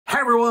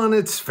everyone,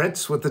 it's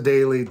Fitz with the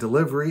Daily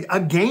Delivery, a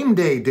game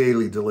day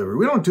daily delivery.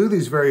 We don't do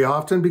these very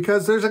often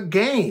because there's a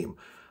game,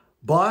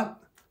 but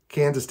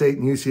Kansas State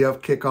and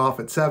UCF kick off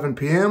at 7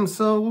 p.m.,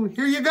 so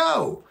here you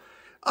go.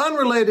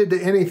 Unrelated to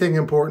anything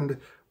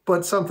important,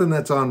 but something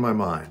that's on my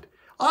mind.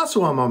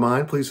 Also on my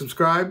mind, please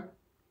subscribe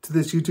to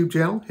this YouTube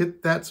channel.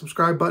 Hit that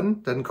subscribe button.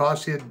 Doesn't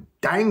cost you a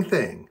dang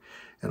thing.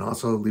 And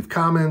also leave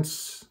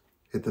comments,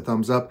 hit the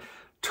thumbs up.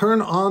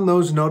 Turn on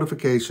those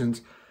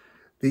notifications.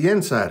 The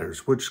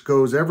Insiders, which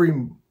goes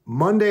every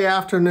Monday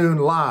afternoon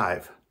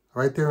live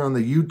right there on the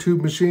YouTube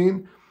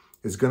machine,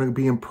 is going to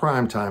be in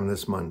prime time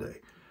this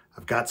Monday.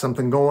 I've got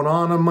something going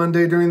on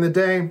Monday during the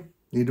day.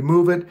 Need to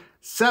move it.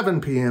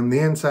 7 p.m. The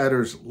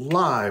Insiders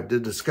live to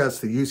discuss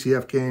the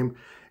UCF game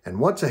and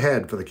what's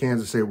ahead for the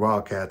Kansas State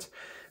Wildcats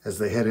as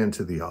they head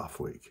into the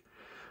off week.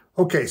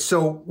 Okay,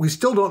 so we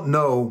still don't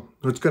know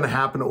what's going to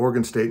happen to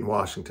Oregon State and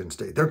Washington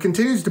State. There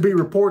continues to be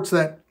reports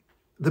that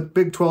the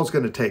Big 12 is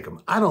going to take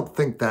them. I don't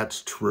think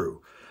that's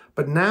true.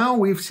 But now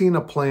we've seen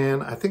a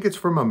plan, I think it's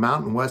from a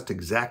Mountain West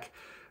exec,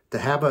 to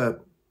have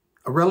a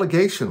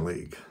relegation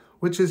league,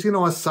 which is,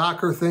 a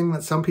soccer thing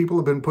that some people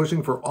have been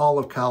pushing for all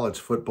of college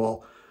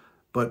football.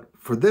 But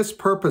for this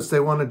purpose, they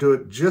want to do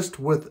it just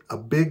with a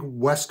big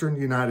Western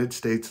United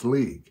States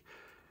league.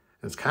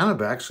 And it's kind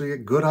of actually a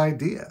good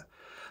idea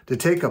to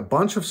take a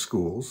bunch of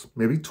schools,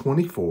 maybe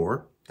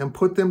 24, and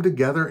put them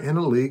together in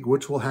a league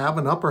which will have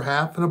an upper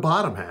half and a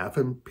bottom half,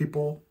 and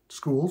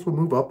schools will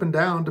move up and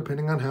down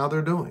depending on how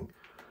they're doing.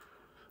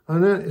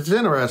 And it's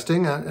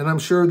interesting, and I'm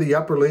sure the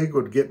upper league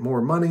would get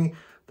more money,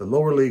 the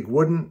lower league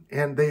wouldn't,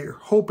 and they're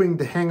hoping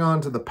to hang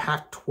on to the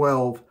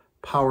Pac-12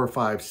 Power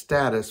 5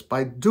 status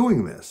by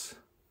doing this.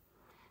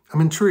 I'm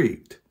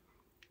intrigued.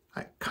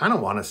 I kind of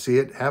want to see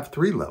it have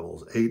 3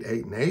 levels, 8,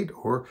 8, and 8,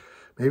 or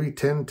maybe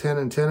 10, 10,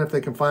 and 10 if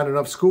they can find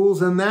enough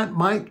schools, and that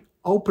might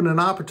open an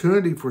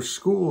opportunity for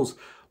schools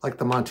like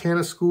the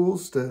Montana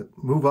schools to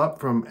move up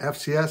from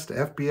FCS to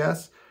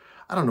FBS.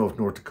 I don't know if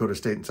North Dakota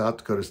State and South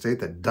Dakota State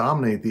that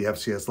dominate the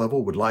FCS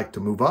level would like to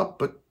move up,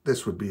 but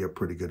this would be a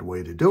pretty good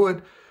way to do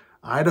it.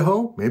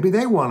 Idaho, maybe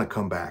they want to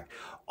come back.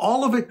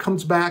 All of it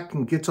comes back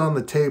and gets on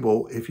the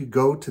table if you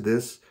go to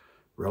this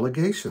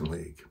relegation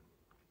league.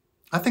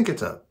 I think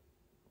it's a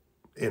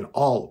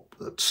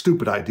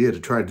stupid idea to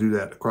try to do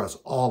that across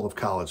all of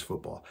college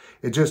football.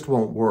 It just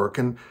won't work.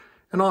 And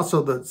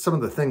also some of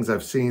the things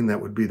I've seen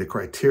that would be the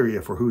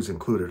criteria for who's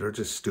included are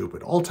just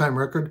stupid. All-time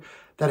record,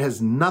 that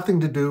has nothing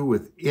to do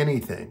with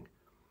anything.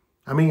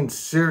 I mean,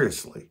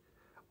 seriously.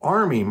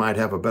 Army might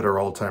have a better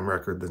all-time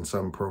record than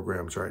some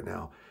programs right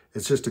now.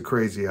 It's just a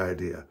crazy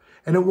idea.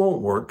 And it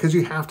won't work because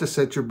you have to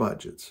set your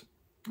budgets.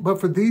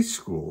 But for these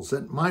schools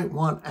that might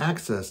want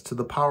access to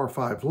the Power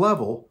 5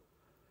 level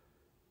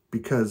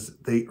because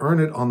they earn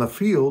it on the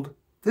field,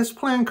 this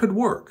plan could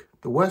work.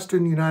 The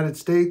Western United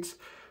States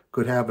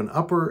could have an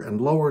upper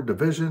and lower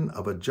division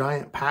of a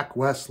giant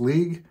Pac-West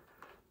league.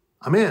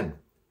 I'm in.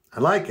 I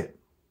like it.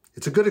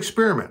 It's a good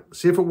experiment.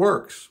 See if it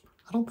works.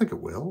 I don't think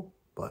it will,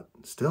 but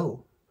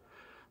still,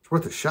 it's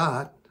worth a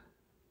shot.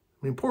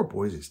 I mean, poor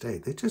Boise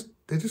State. They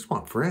just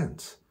want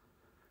friends.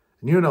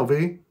 And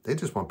UNLV, they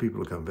just want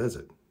people to come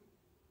visit.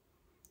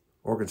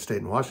 Oregon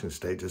State and Washington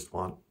State just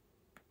want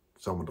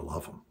someone to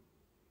love them.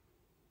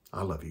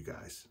 I love you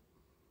guys.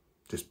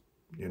 Just,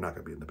 you're not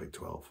going to be in the Big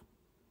 12.